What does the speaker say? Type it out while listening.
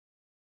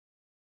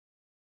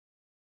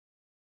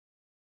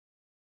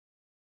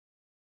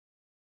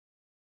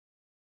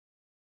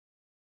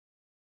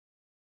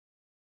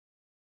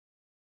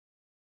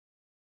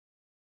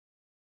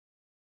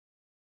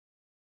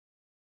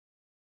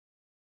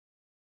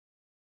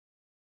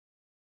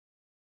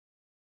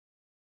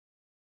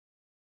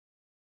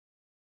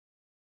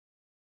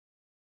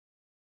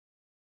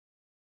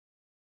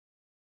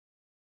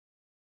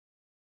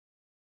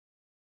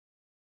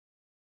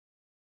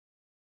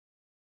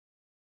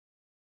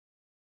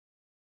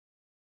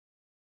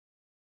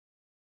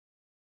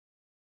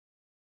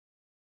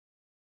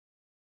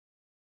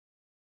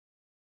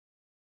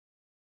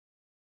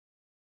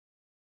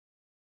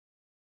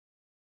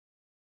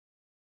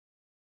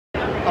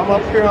I'm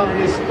up here on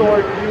the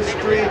historic U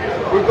Street.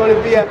 We're going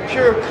to be at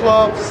Pure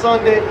Club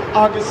Sunday,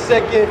 August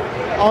 2nd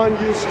on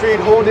U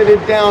Street, holding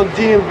it down.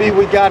 DMV,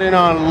 we got it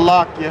on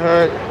lock, you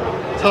heard?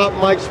 Top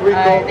Mike's Rico.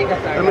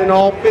 I'm in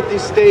all 50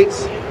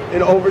 states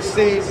and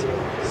overseas.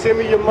 Send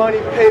me your money,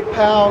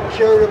 PayPal,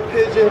 carrier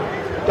pigeon,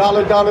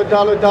 dollar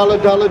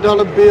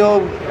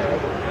bill,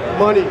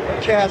 money,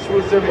 cash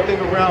rules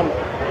everything around me.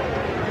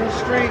 U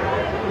Street,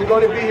 we're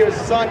going to be here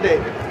Sunday,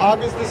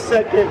 August the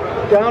 2nd,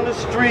 down the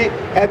street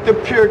at the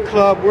Pure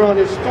Club. We're on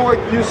historic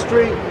U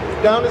Street,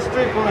 down the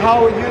street from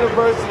Howard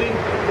University,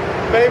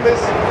 famous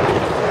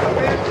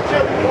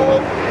Jimmy Bull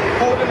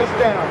holding us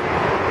down.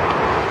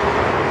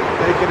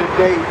 Make it a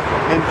date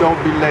and don't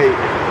be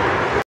late.